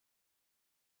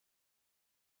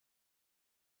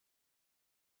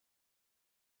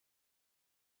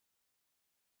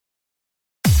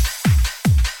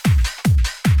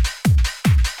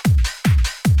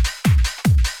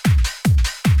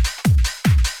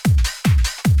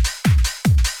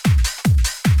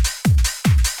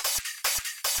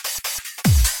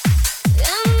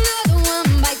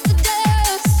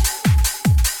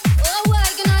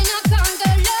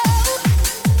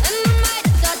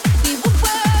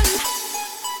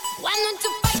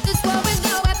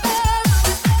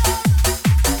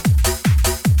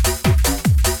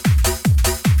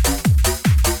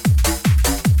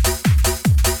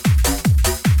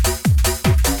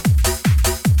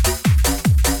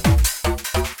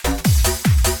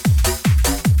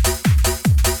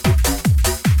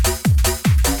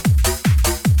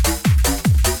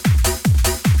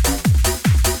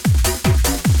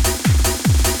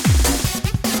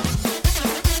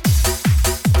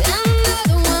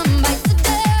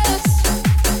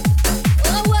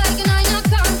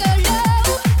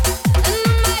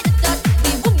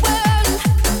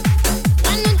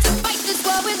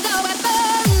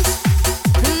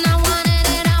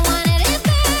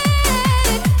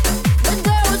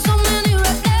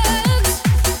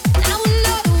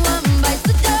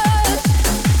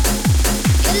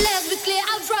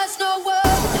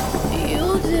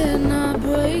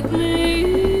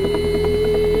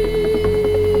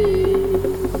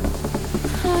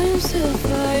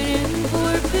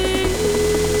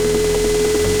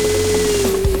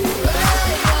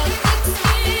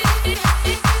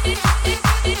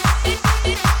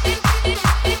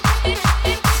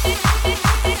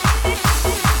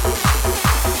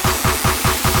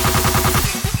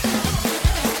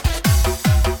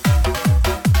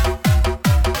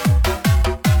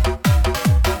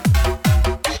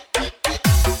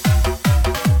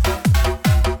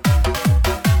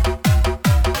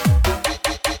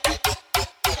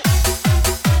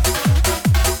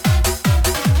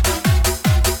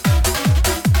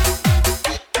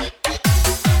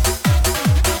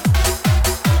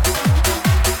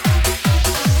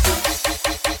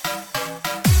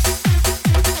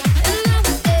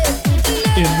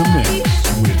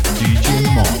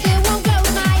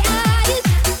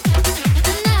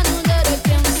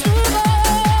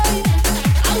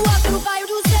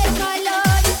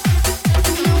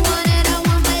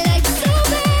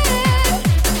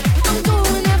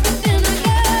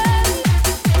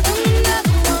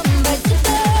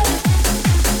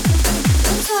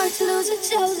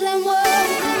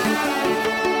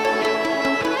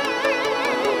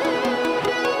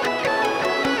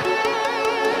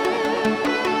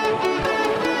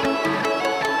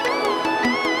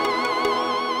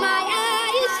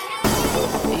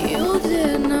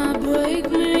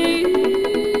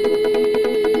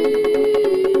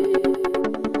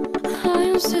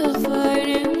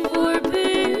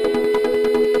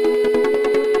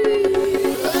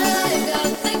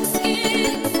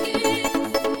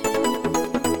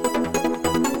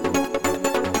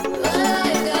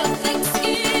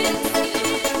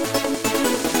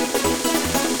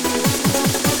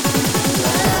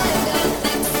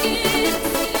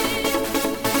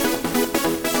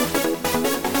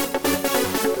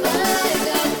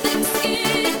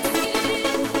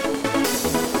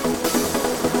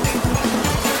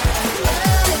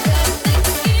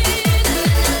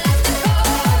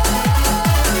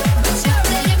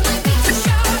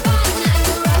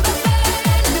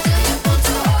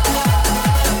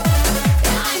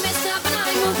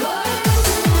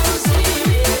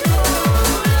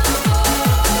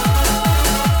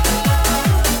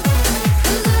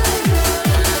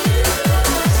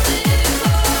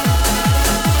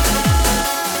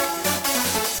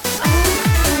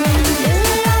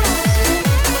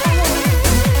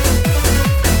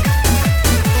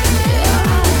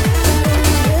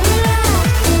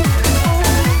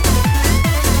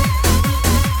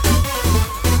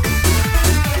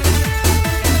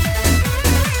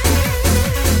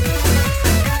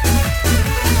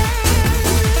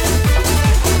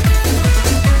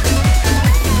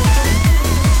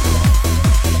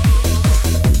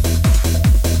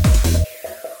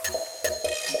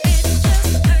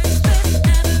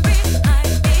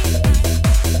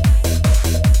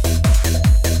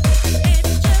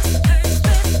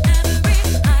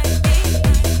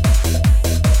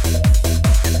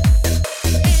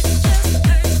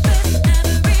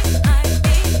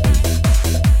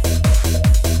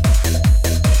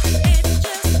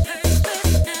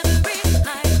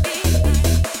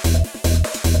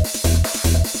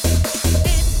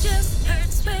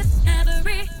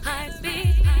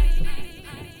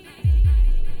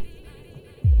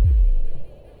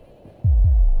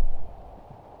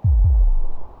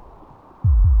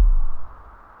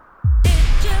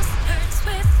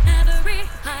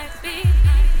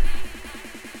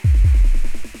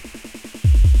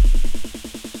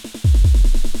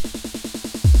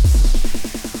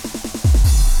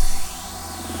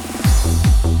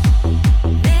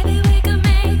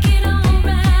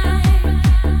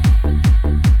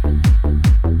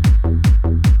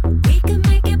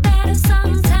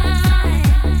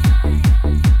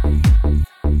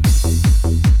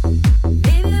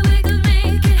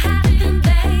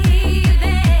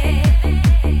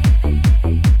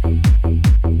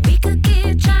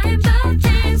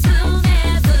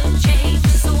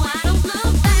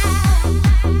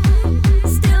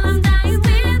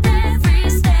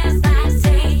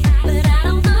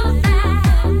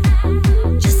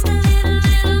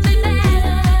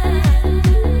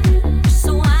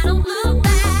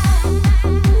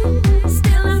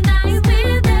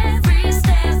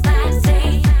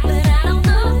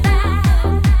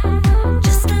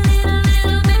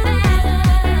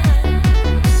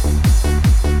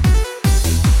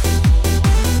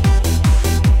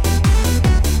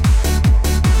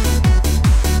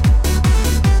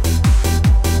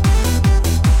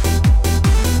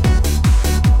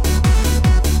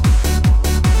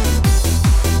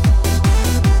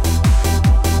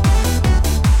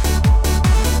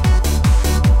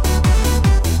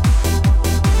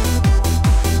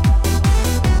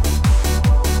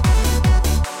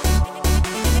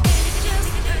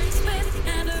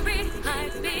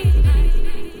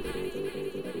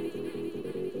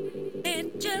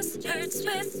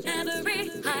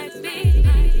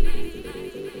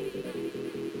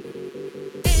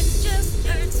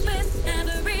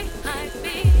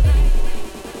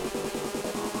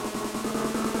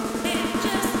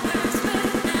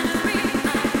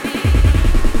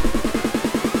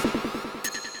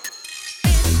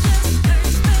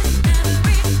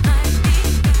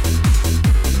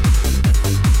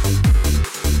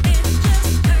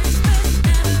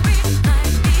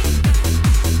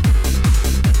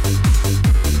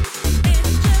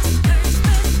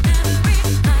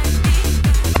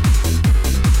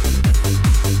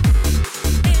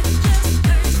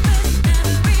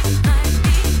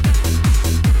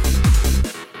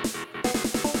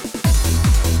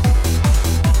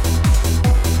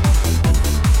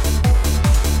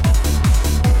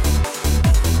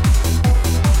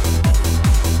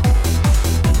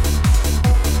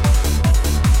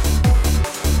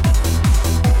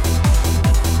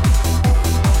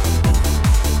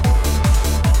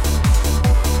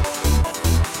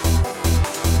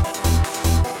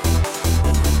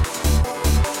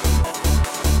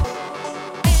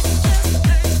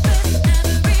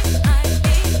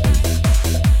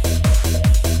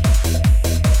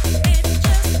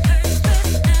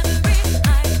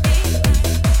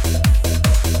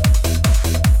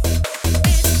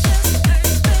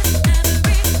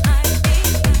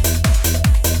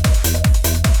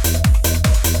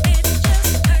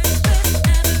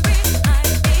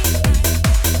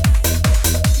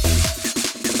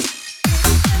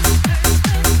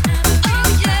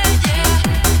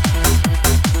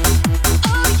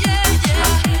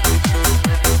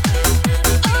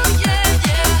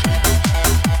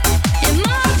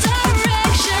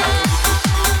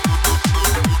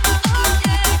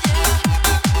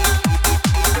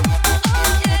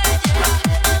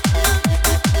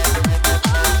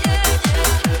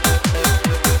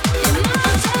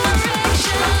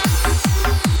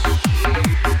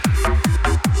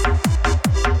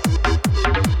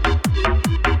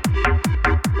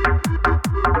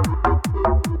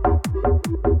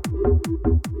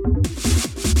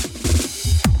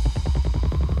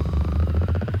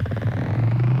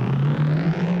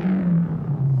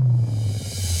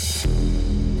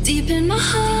in my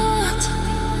heart,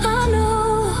 I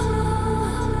know.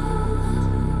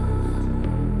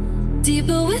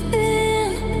 Deeper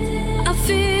within, I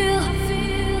feel.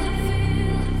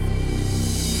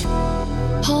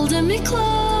 Holding me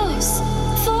close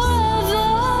forever.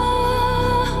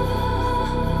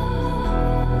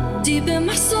 Deep in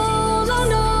my soul, I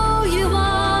know you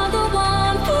are the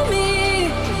one for me.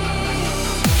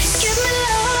 Give me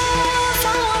love,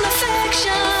 I want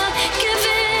affection. Give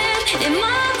it in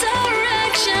my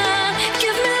direction.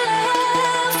 Give me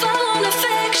love, I want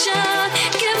affection.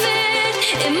 Give it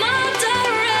in my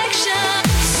direction.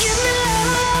 Give me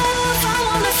love, I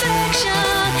want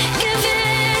affection. Give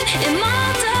it in my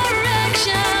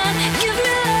direction. Give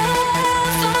me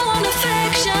love, I want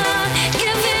affection.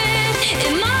 Give it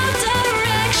in my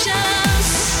direction.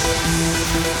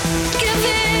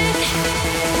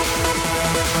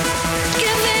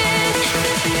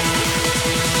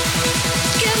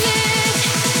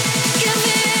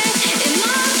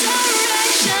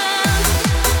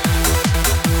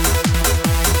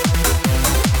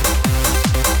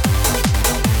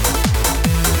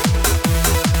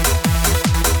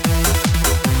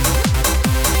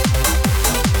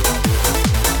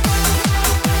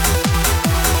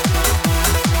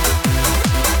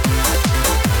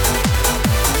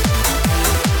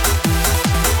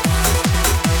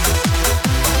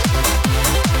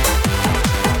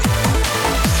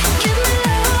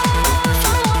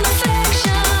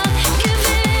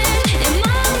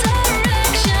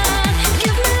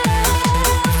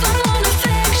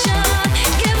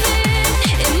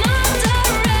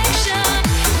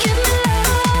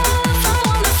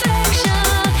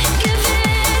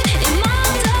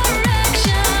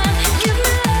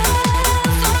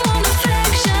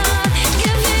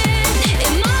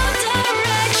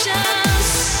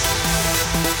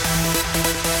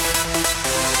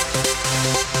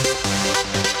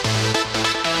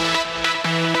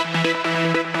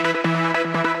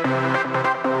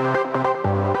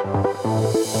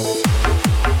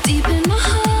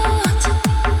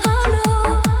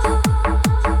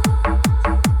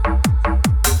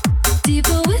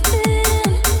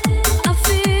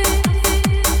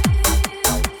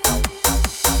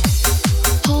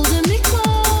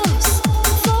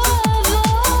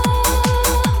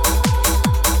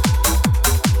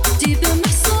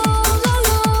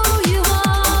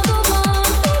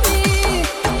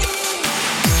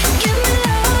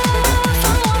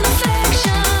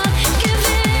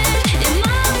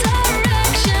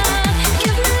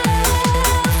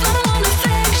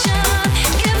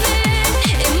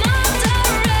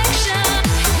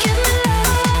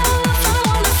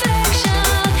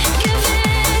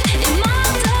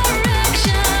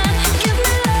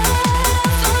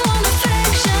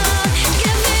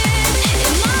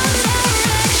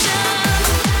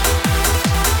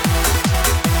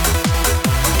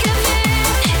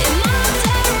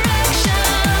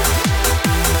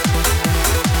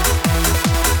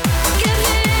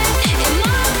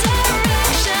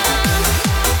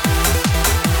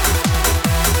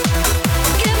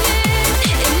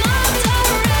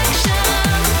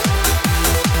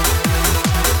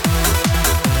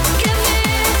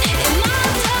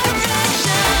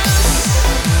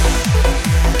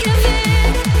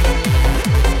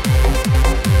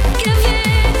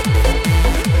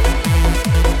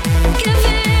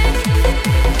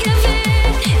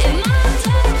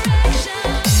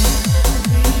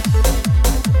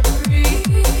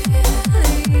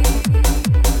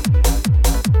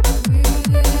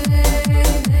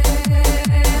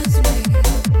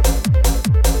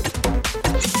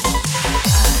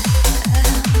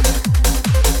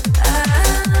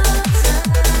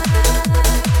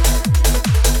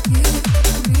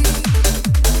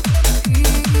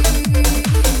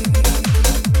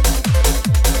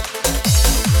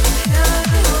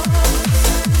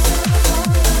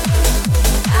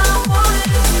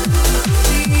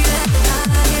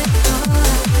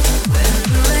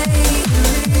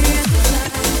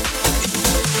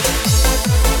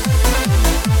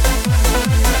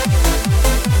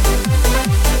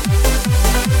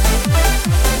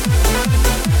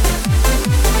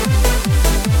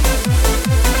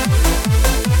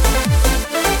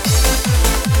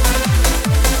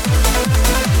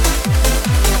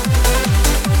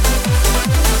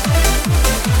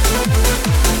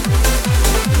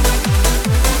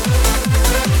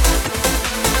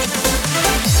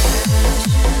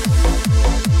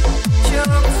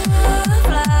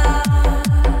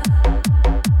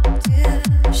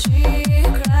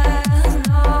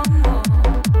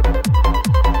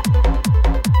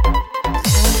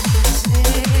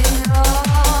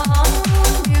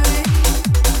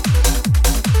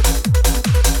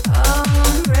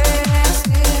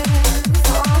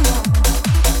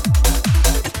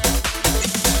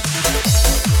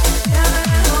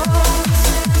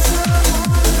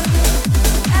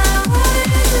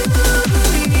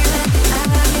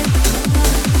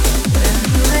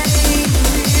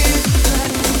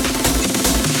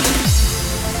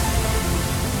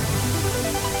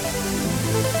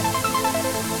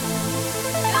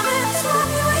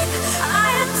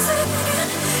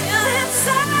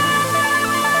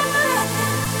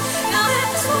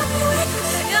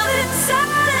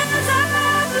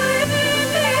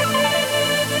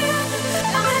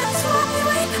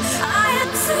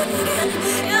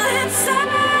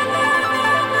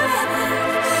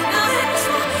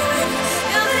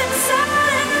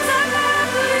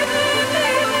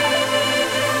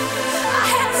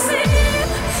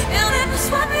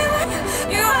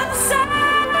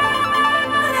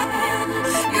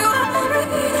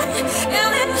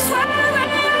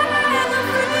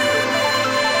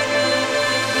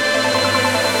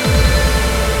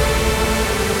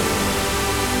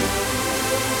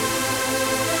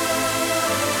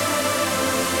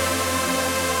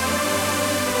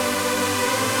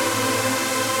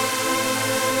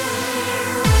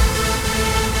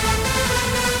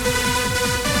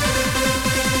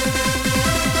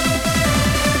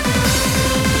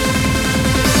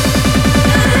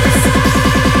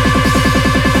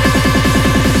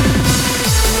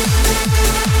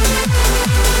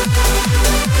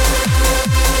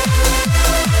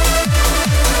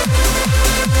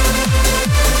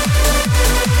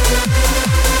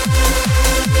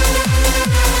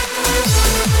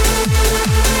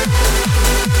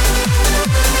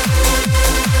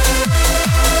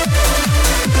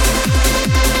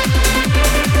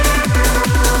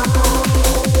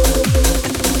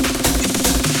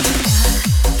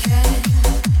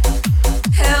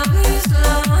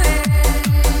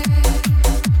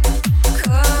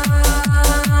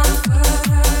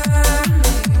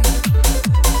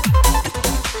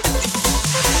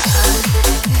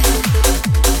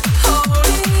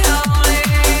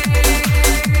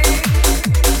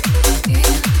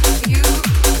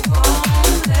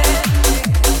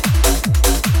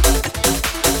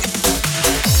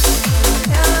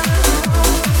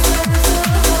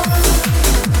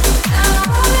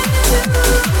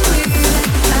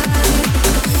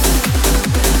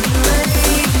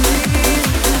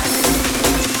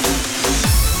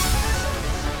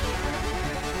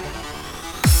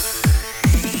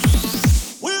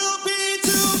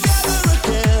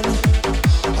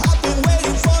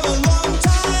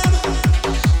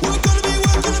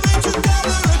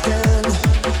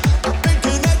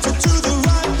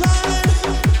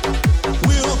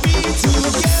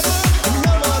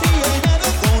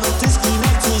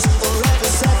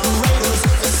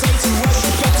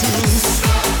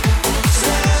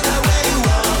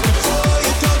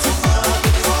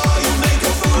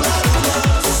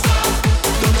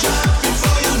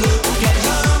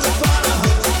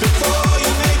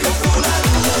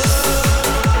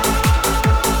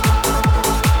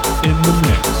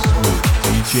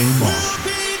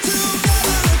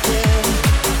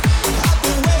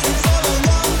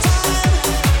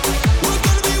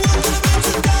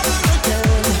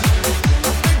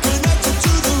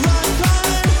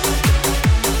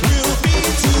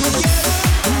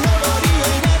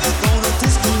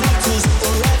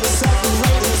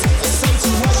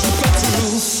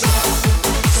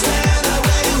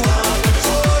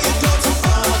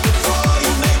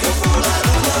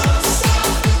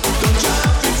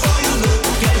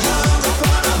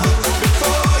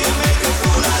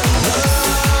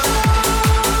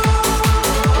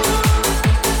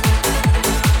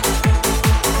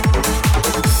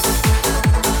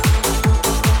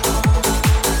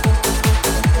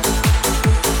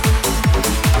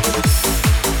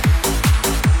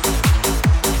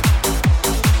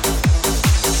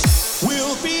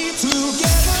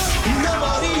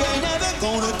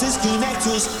 disconnect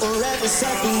us or ever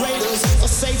separate us or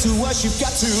say to us you've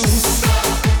got to stop.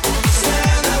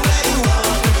 Stand there where you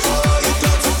are before you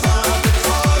go too far,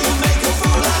 before you make a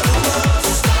fool out of love.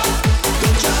 Stop.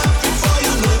 Don't jump before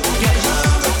you look. Get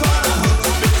hung upon a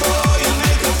hook before you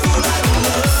make a fool out of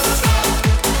love. Stop.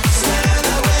 Stand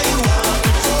there where you are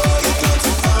before you go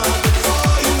too far,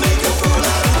 before you make a fool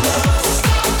out of love.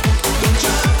 Stop. Don't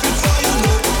jump before you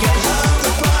look. Get hung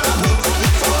upon a hook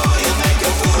before you make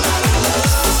a fool out of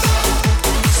love.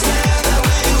 Stand there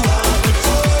where you are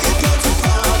before you go too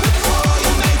far, before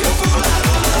you make a fool out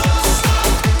of love. Stop.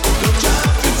 Don't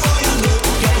jump before you look.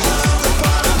 Get hung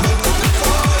upon a hook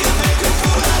before you make a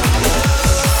fool out of love.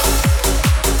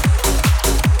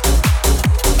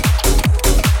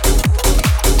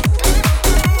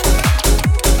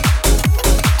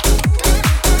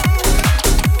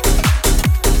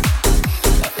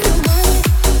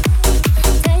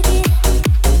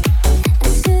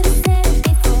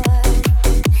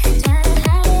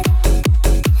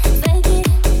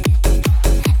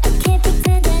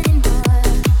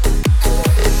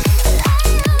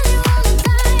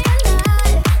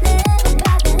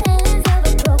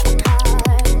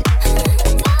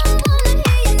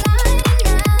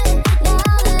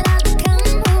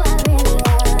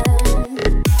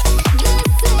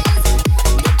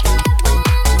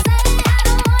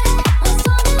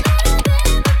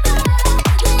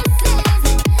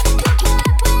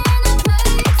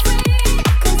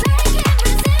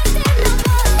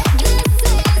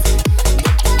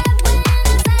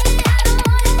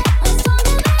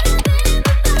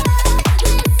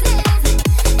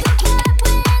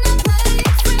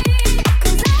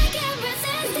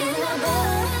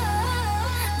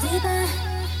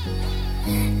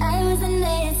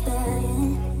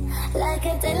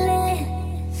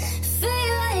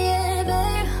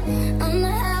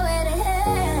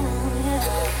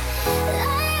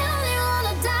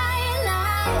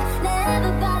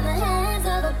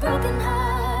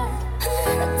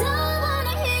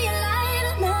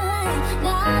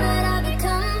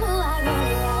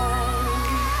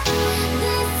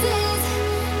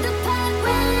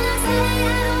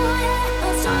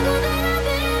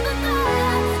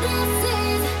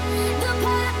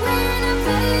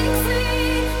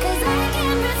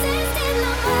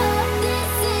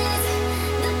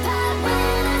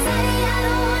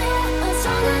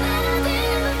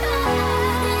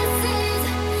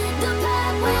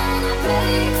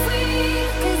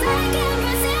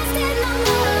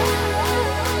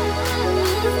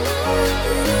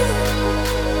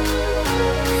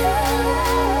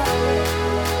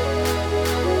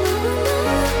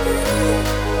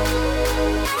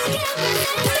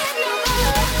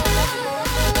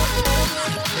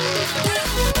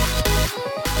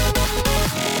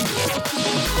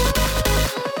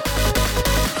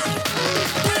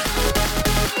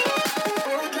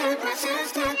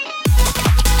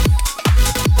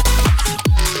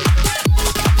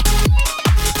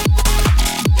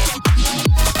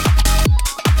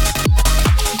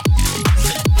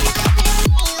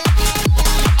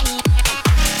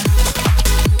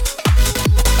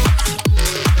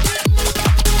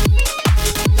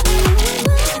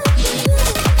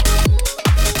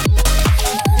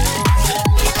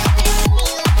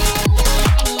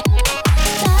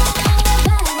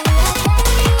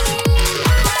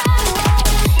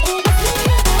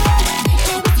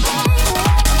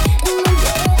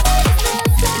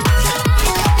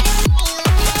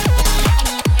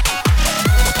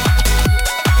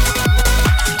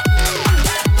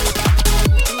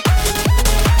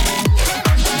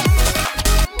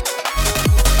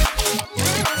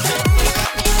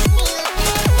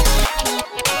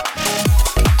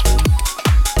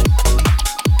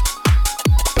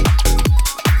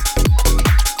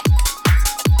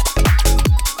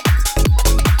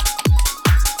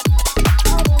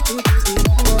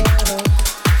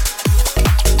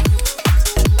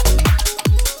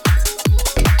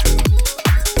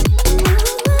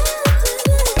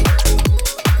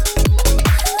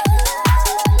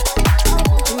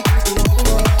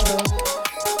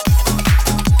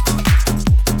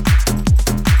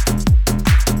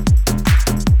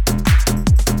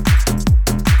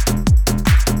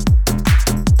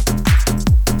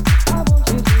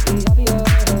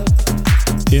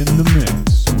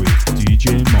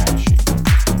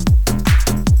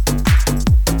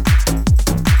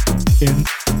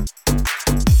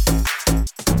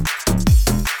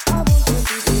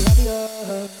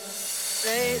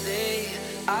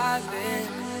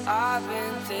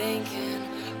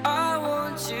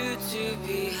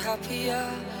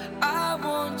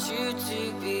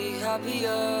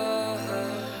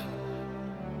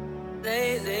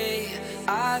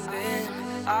 I've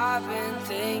been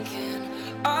thinking,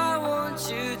 I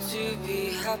want you to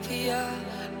be happier.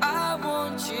 I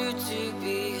want you to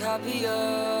be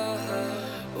happier.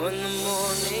 When the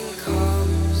morning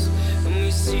comes and we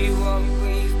see what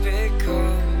we've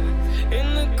become.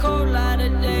 In the cold light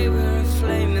of day, we're a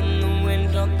flame in the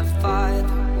wind, not the fire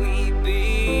that we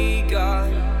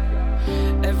begun.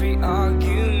 Every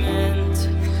argument,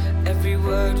 every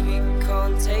word we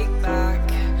can't take back.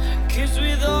 'Cause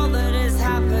with all that has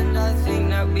happened, I think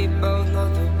that we both know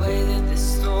the way that this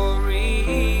story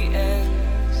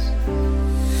ends.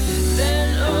 Then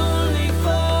only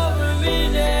for a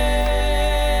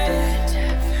minute,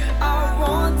 I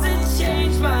want to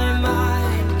change my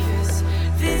mind. 'Cause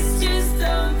this just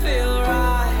don't feel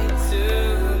right to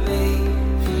me.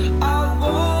 I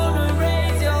wanna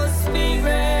raise your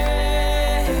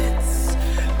spirits.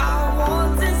 I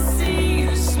want to see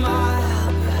you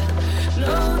smile, but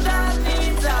no, that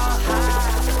means I'll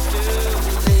have to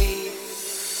leave.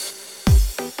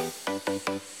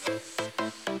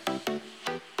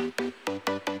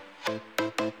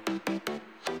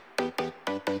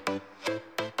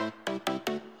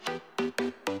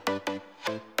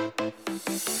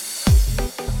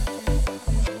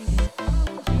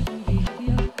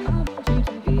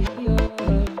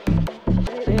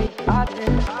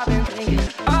 I've been thinking,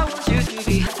 I want you to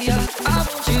be happier. I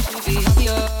want you to be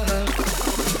happier.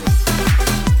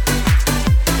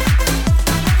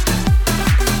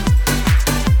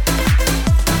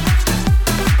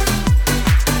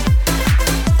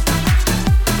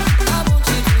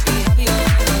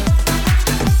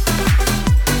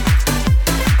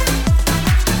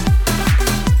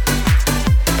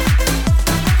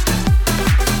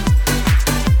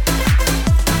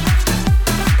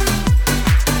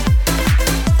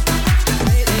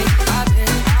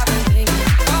 I've been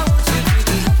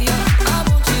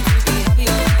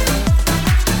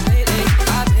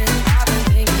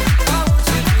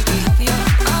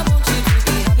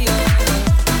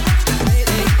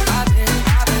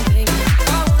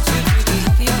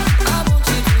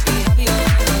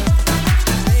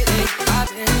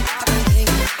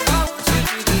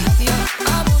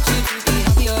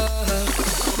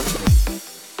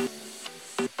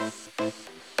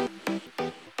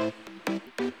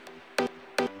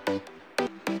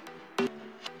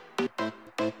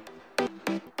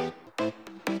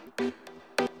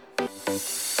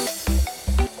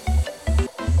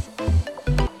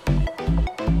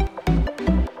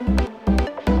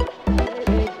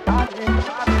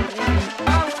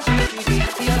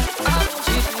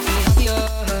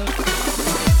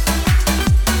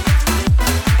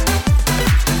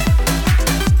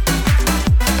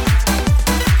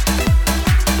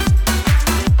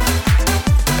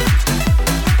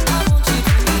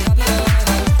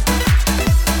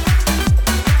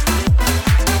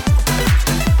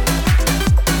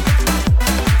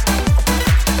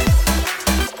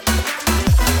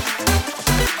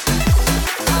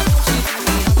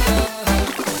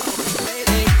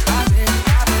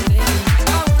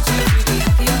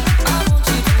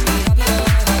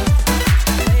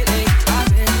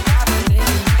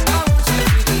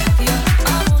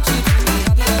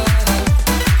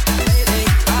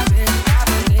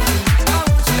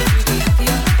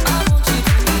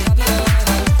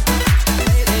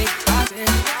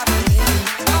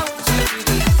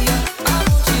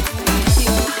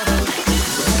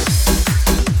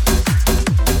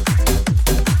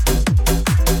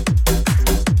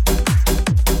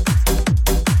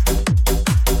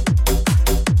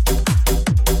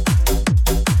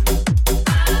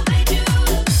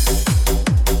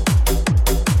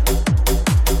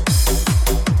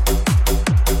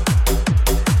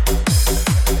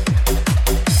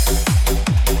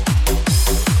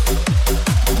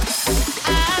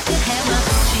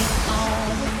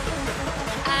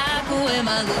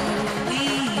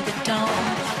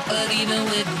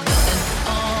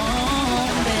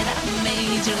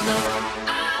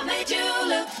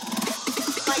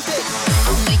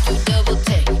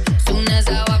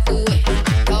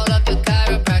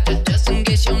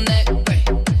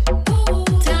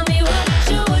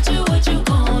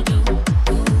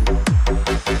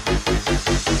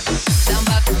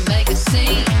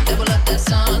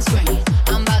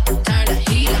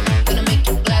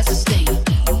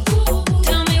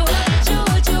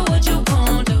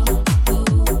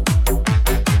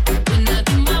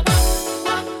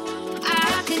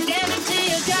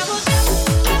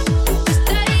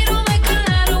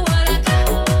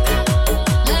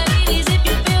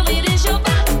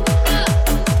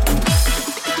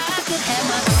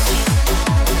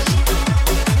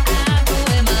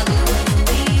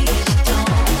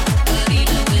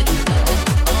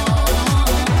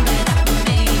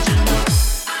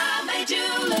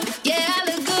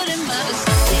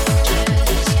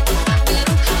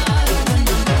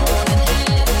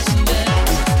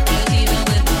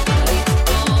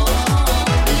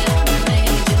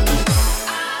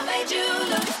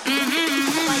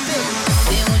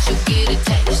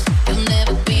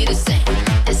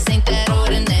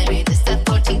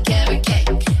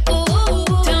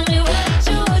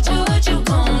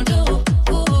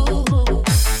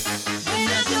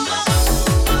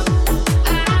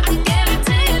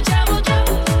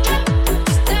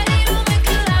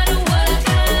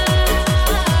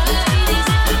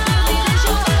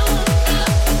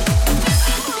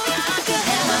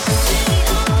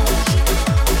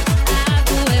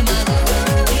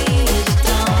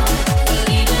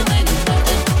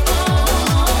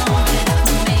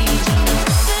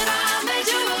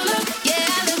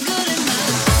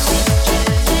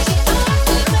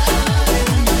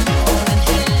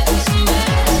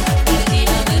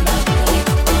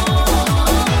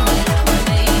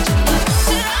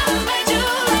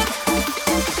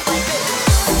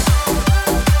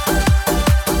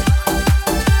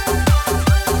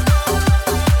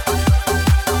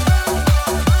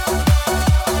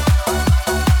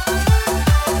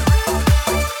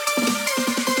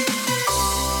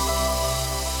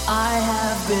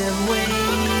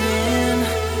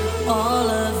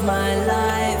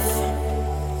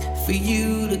for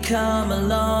you to come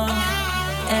along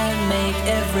and make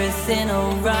everything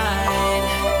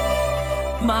alright.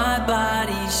 My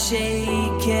body's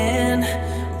shaking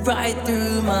right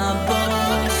through my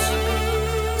bones.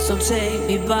 So take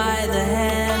me by the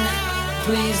hand,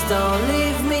 please don't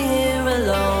leave me here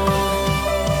alone.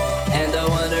 And I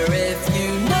wonder if you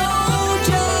know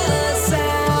just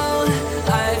how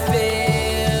I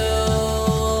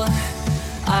feel.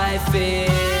 I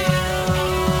feel.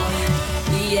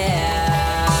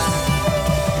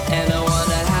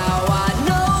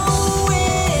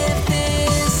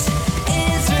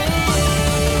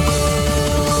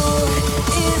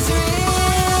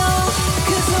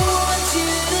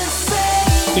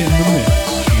 In the mix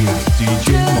with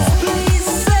DJ Mark.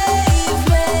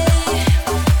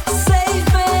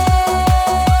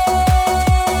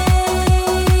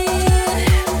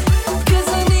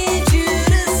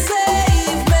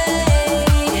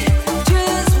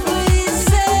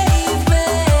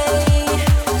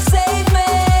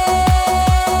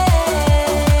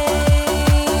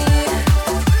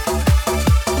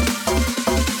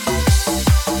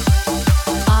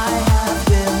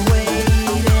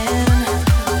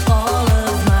 All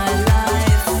of my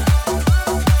life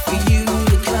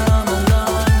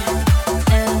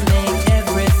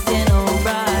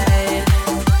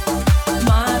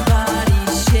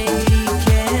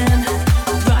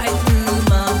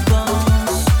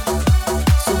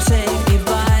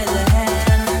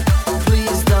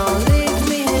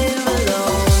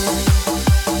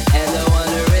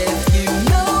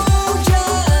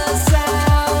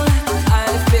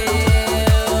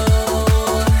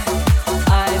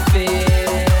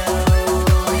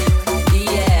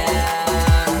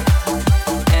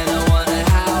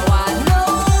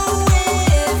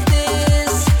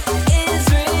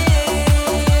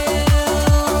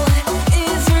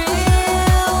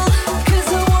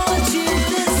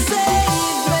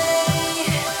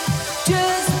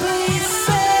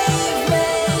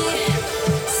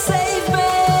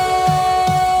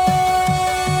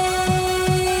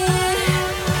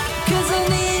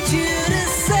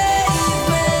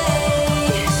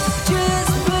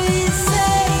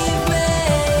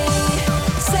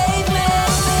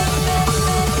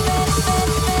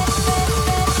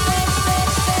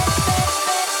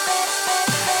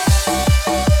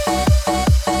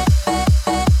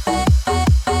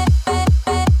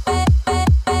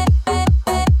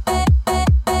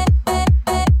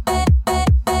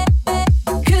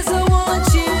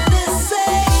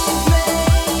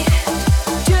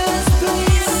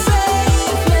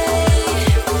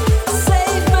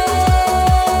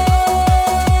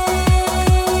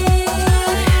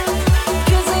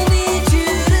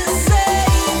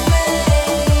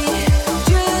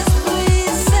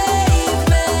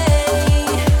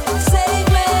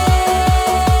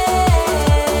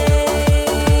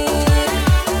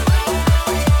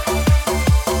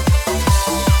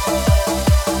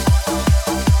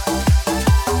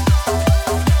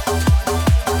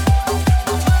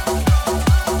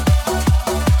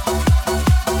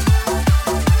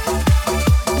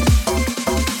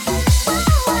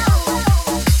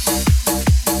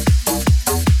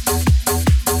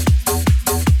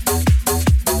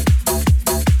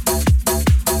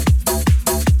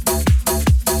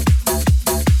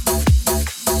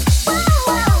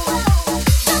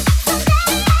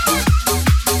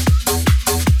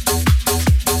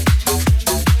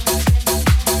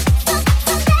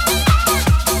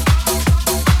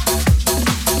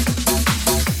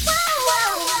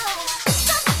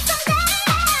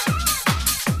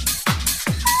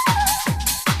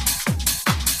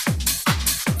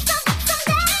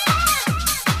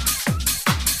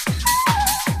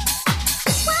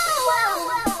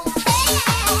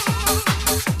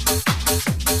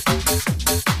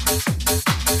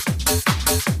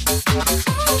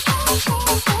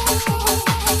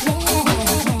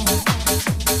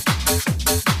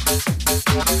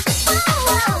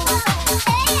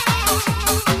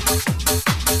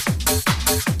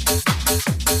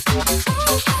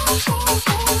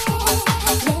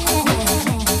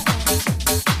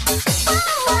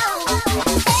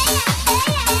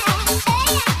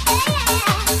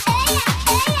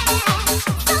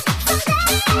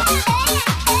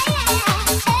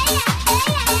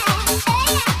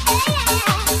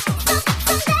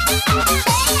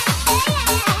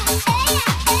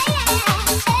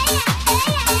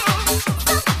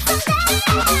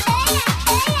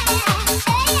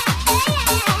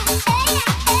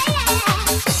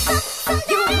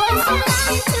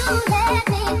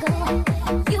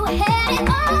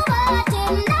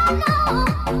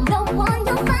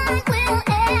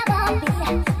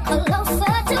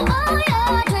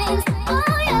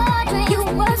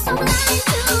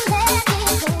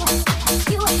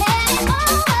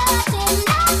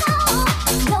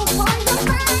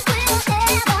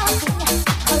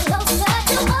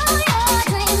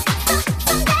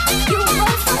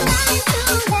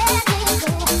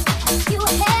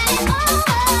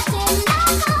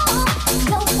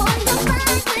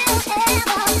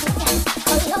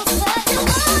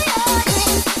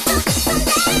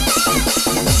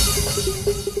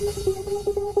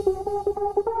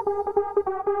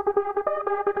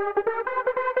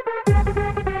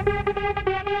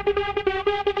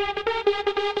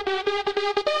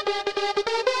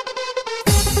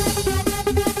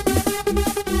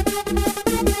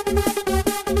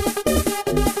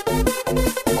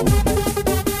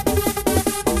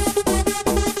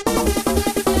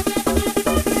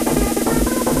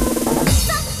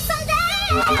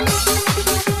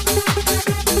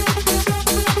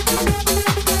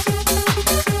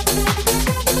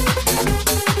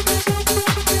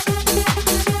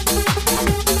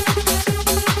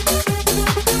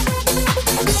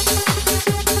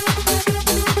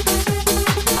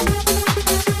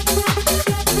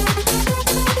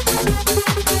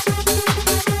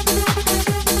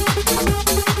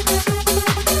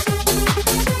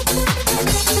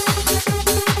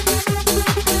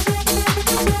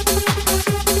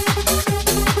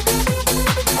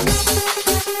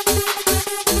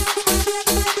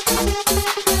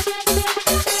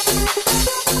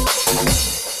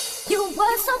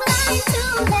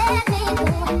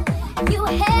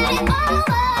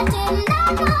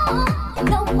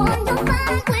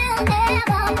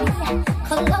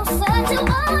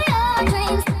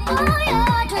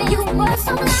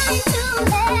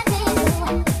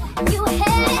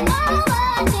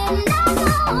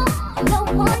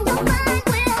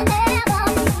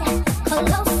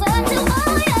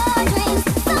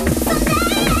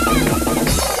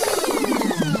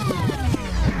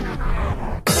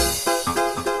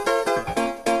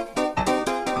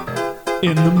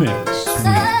In the mix with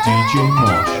DJ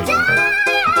Marshall.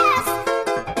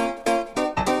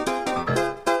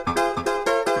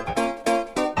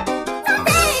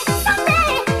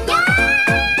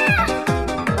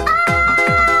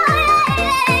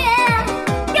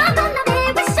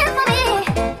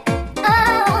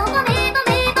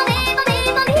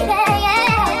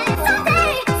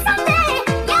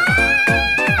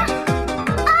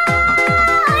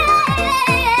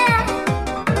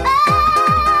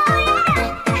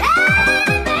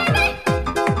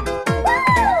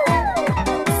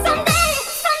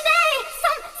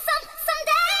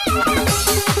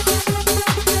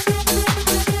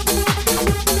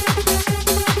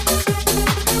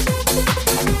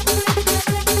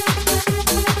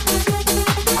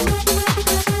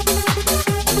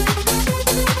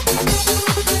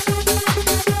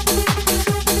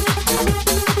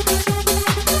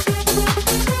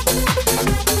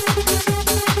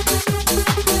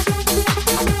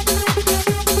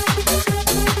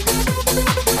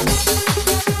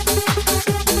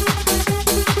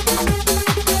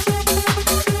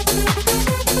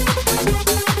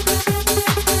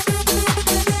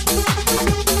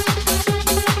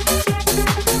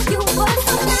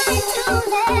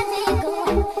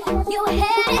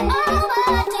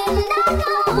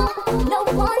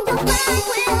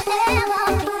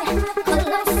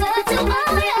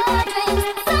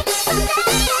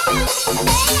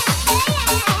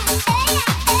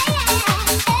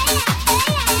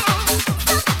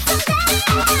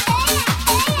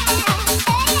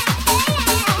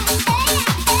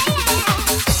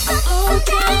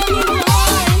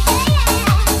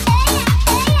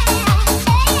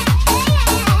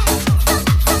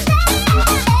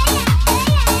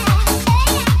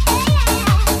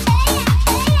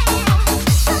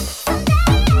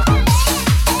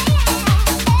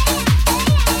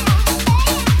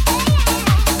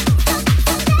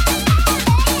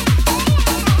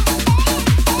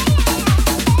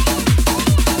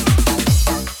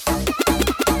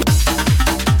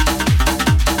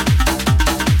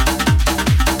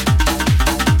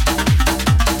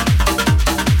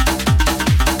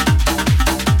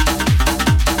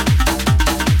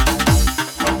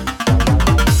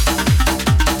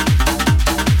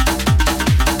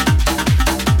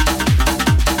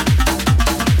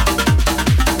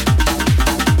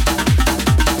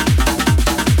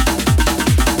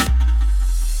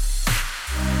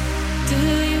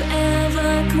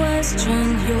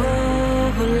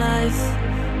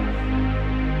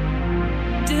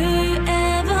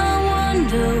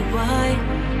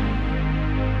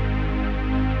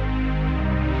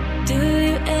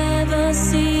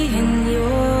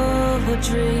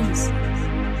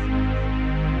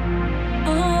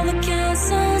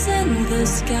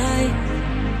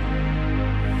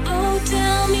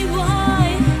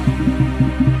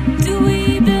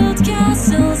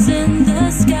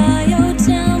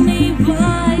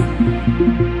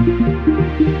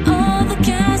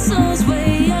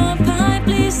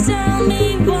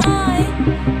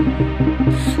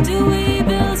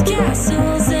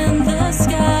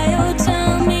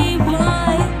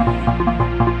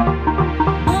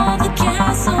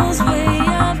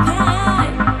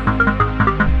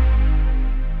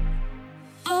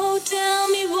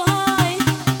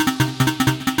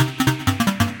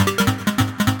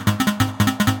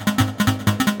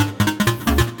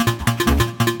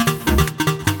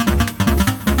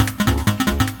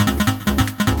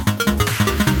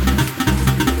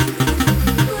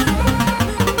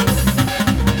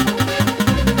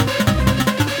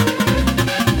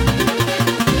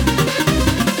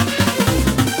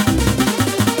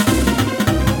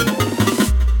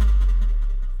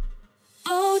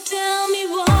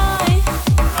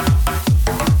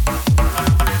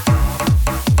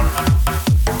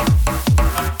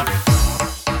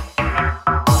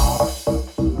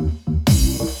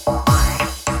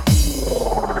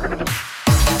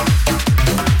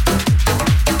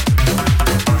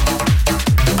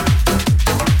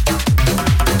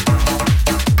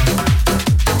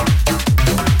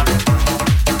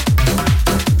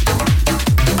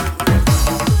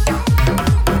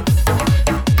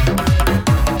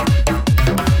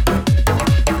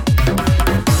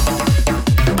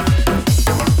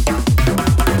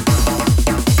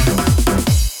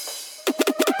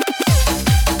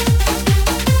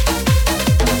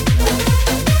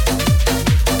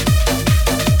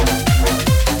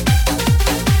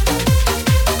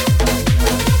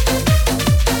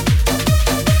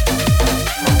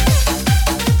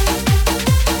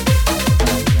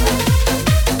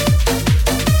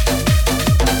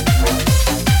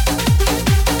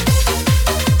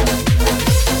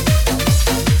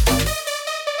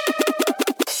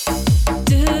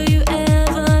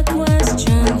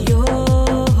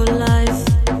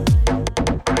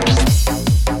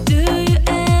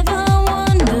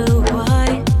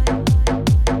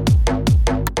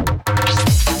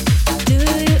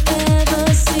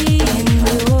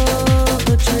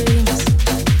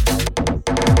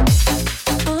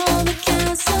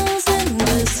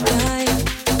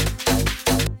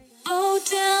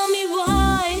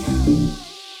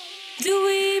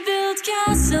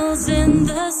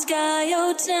 sky,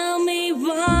 oh tell me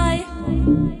why.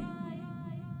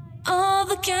 All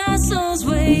the castles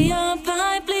way up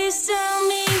high, please tell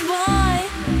me why.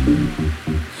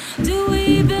 Do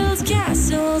we build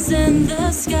castles in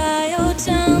the sky, oh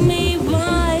tell me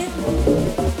why.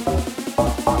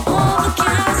 All the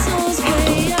castles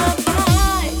way up high.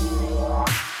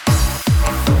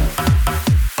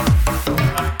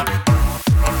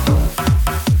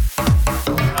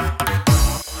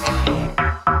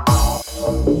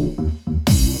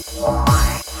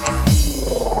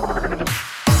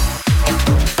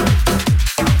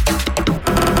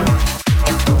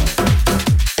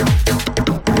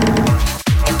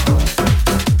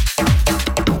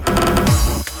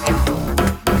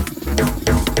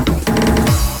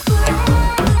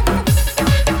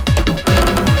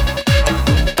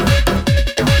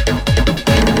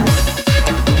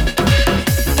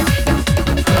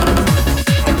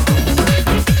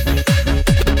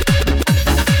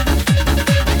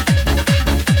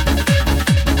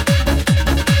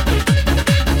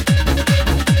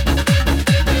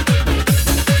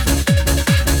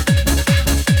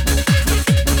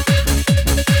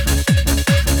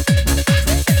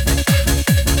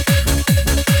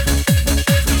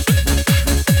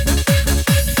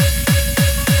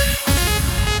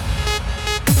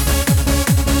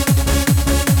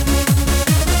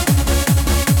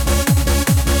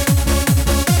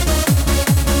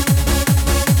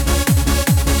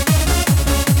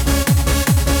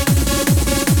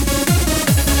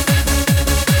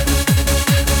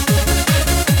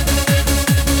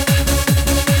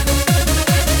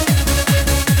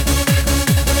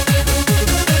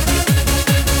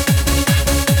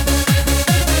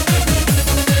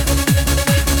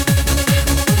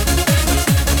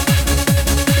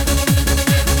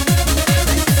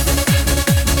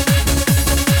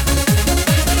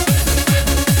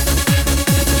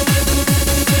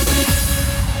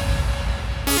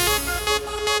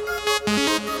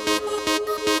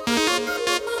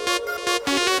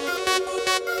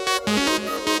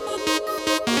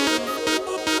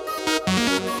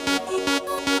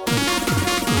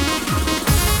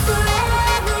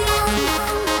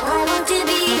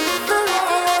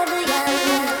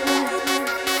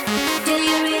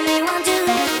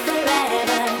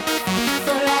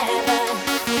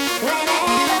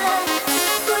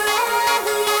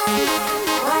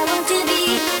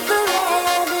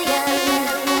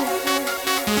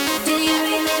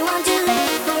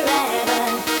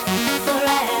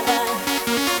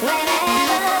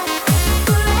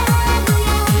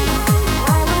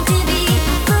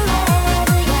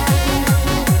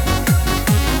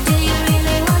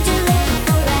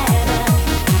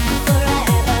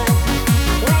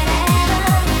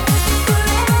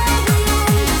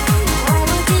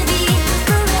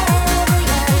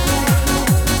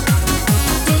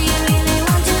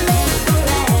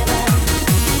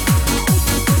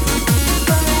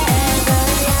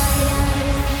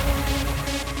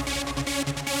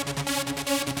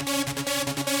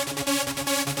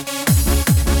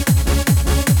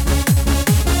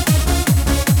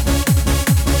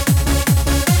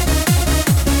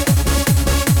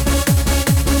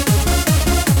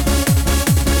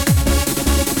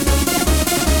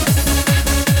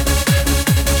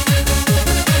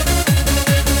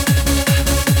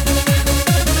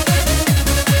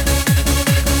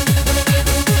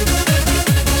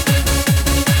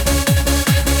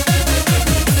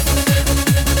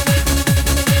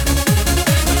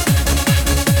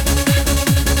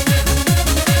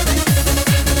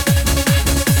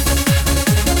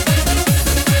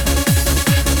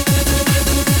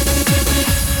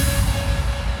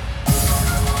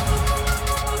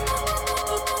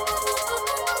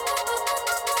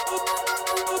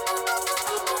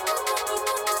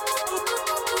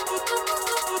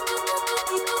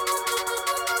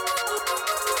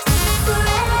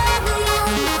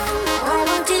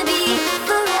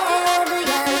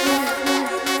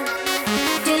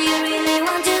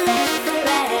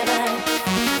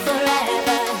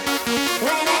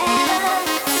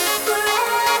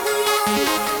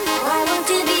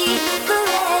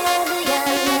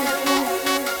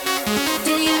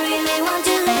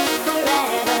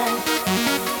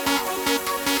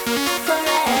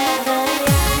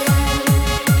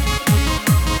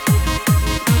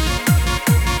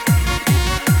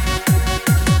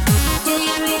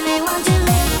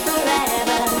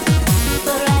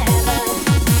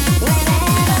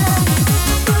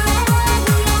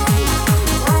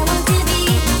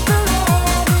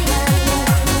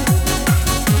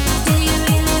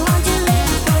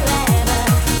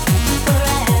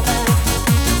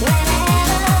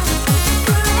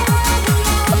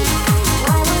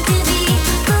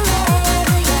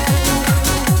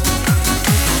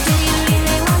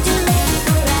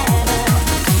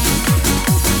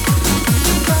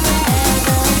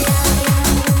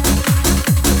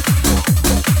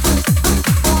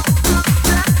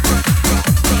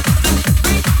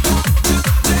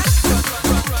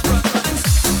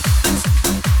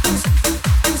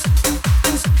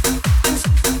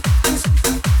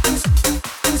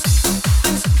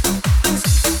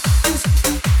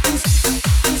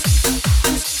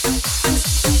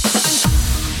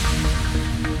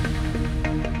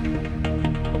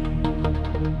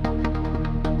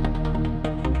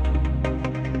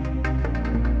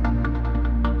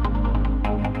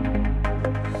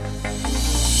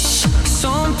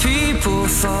 people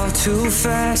fall too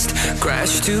fast,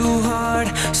 crash too hard.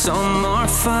 Some are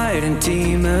fighting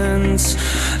demons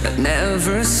that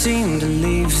never seem to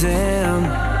leave them.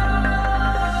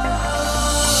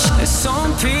 And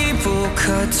some people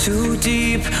cut too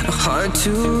deep, hard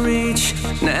to reach,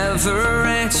 never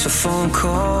answer phone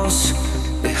calls.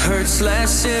 It hurts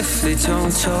less if they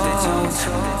don't talk.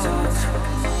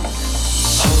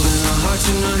 Holding our hearts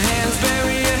in our hands,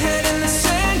 bury your head in the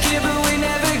sand, yeah, but we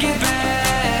never get back.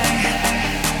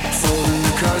 Folding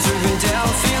the cards we've been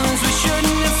dealt, feelings we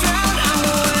shouldn't have felt. I'm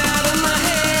going out of my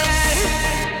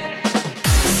head.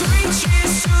 3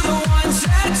 cheers to the ones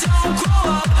that don't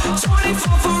grow up.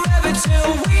 24 forever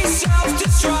till we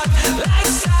self-destruct.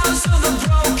 Lifestyles of the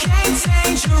broken,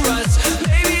 dangerous.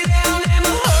 Maybe they'll name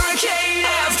a hurricane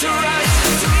after us.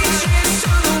 3 cheers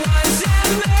to the ones that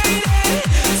made it.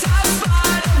 Top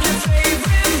spot of your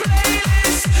favorite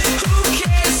playlist. Who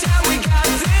cares how we got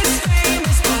this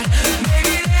famous? But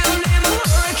maybe they'll name a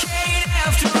hurricane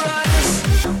after us.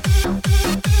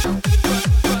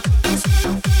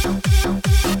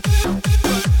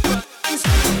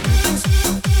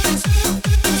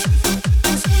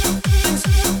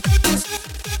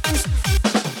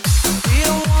 We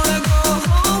don't wanna go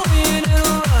home, we in a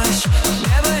rush.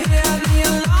 Never hear the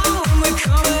alarm when we're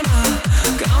coming up.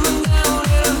 Coming down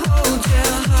in a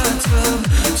hotel hot tub.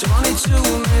 22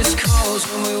 missed calls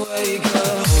when we wake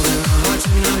up. Holding our hearts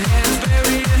in our hands,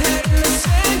 bury your head in the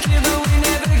sand, yeah, but we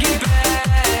never get back.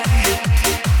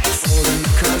 Folding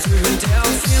the cards we've been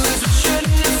dealt, feelings we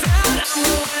shouldn't have felt. I'm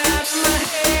going out of my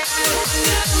head, going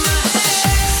out of my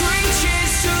head. 3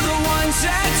 cheers to the ones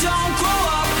that don't grow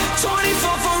up.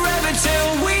 24 forever till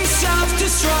we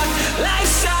self-destruct.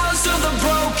 Lifestyles of the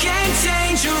broken,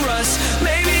 dangerous.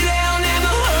 Maybe they'll name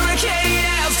a hurricane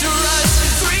after us.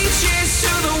 3 cheers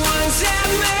to the ones that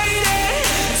made it.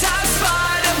 Top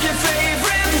spot of your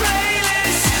favorite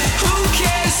playlist. Who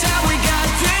cares how we got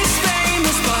this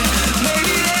famous? But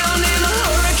maybe they'll name a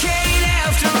hurricane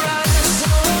after us.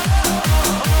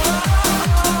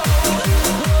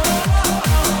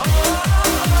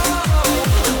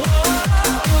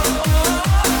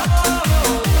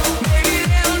 Maybe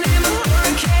they'll name a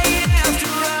hurricane after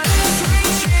us. 3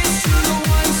 cheers to the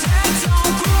ones that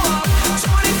don't grow up.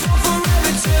 24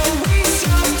 forever till we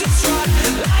self-destruct.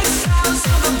 Lifestyles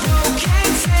of the broken,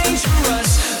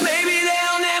 dangerous. Maybe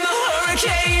they'll name a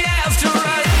hurricane after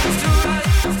us.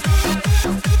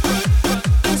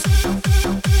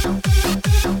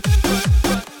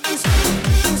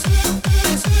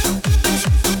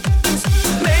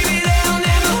 Maybe they'll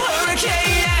name a hurricane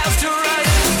after us.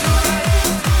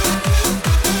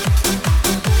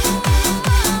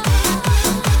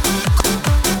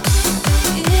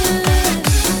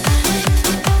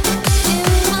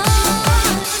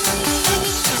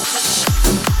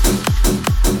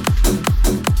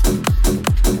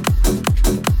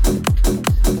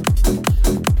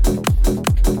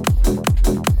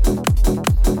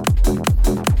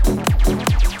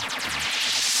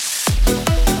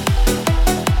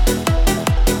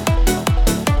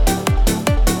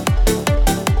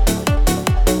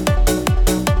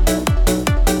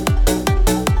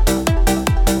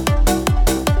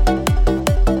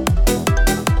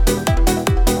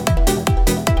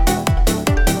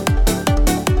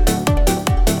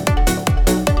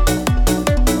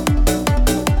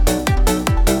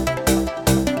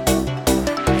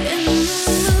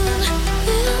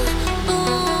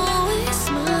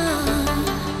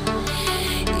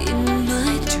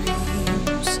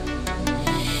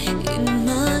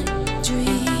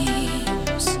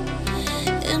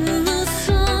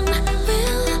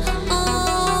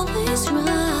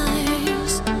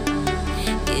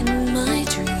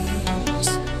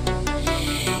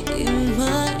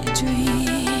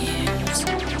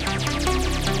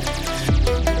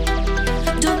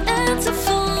 Don't answer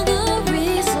for the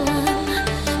reason,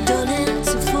 don't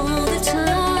answer for the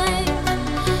time.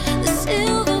 The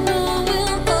silver moon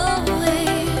will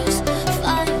always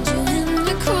find you in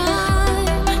the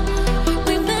crime.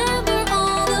 Remember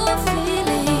all the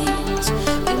feelings,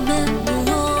 remember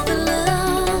all the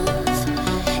love.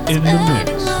 In the mix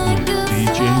with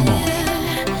DJ Marshall.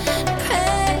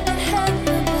 Pray to heaven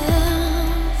above.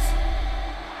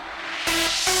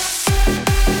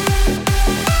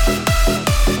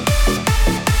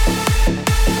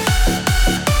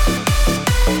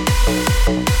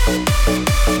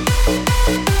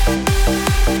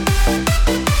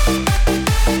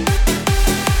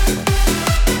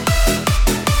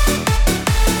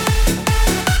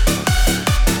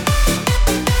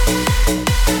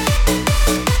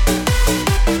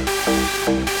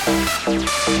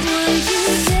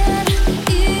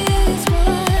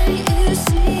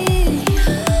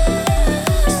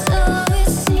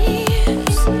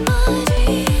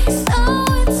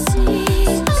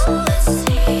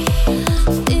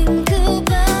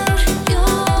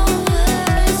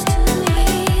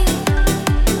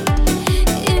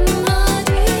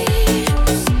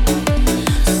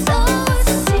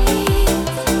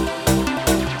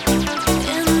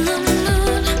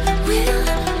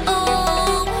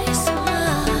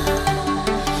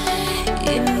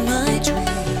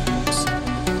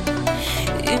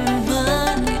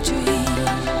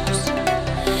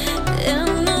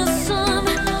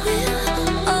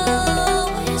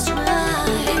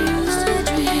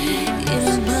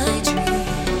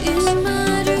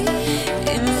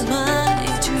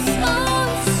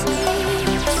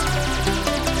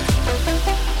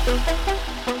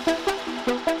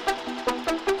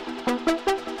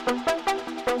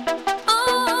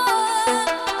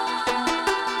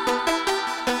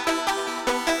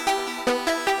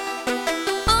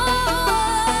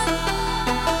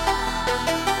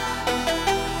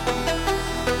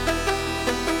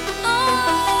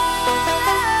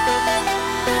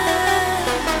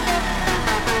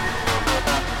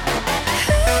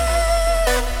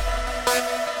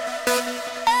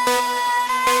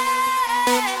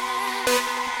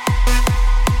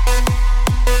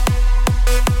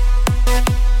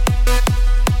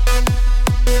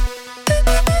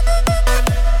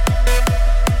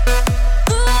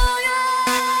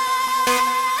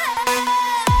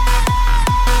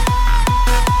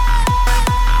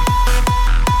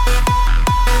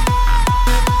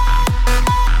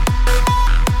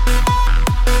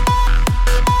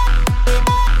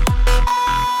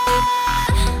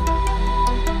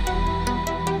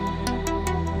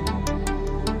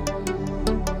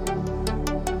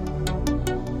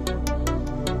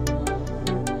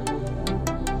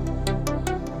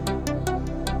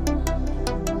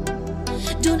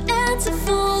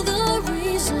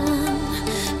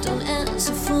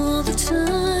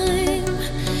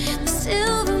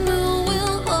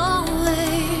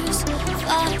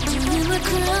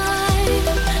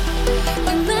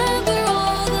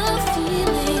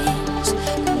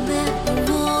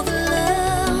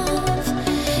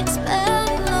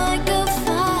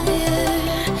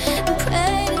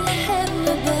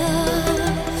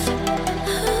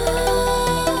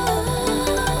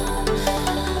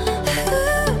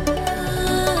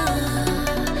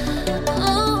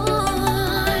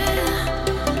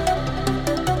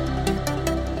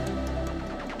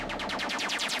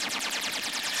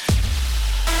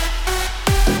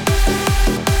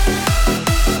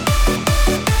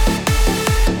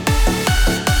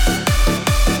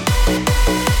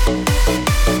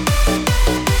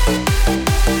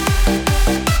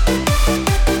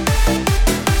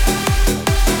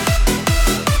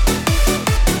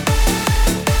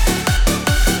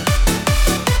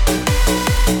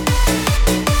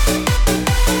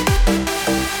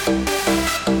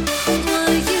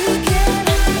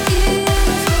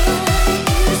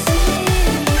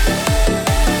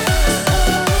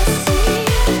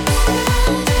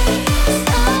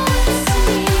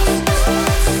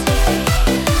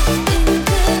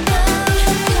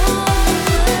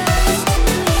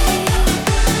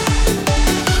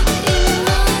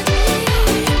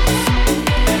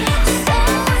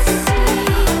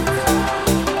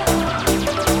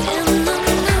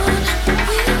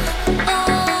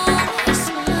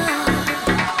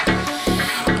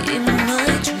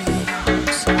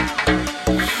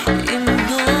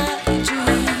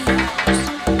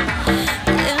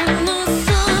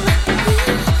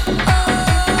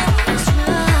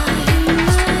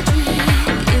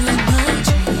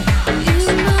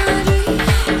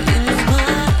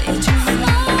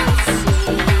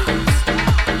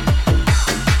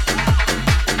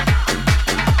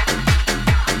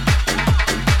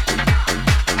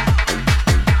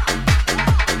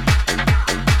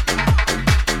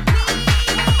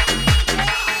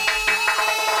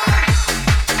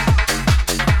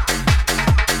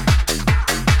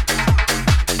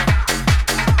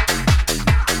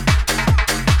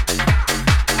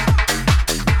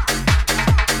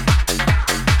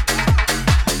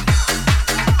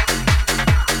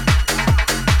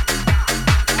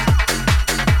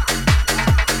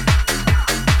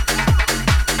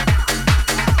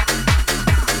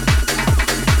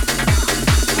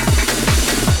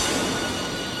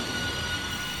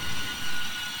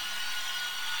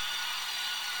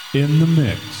 In the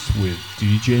mix with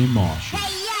DJ Marshall.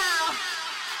 Hey yo,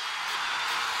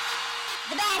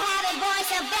 the Bad Habit Boys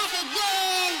are back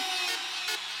again.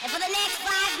 And for the next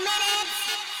 5 minutes,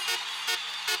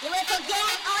 you will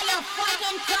forget all your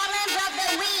fucking problems of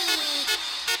the week.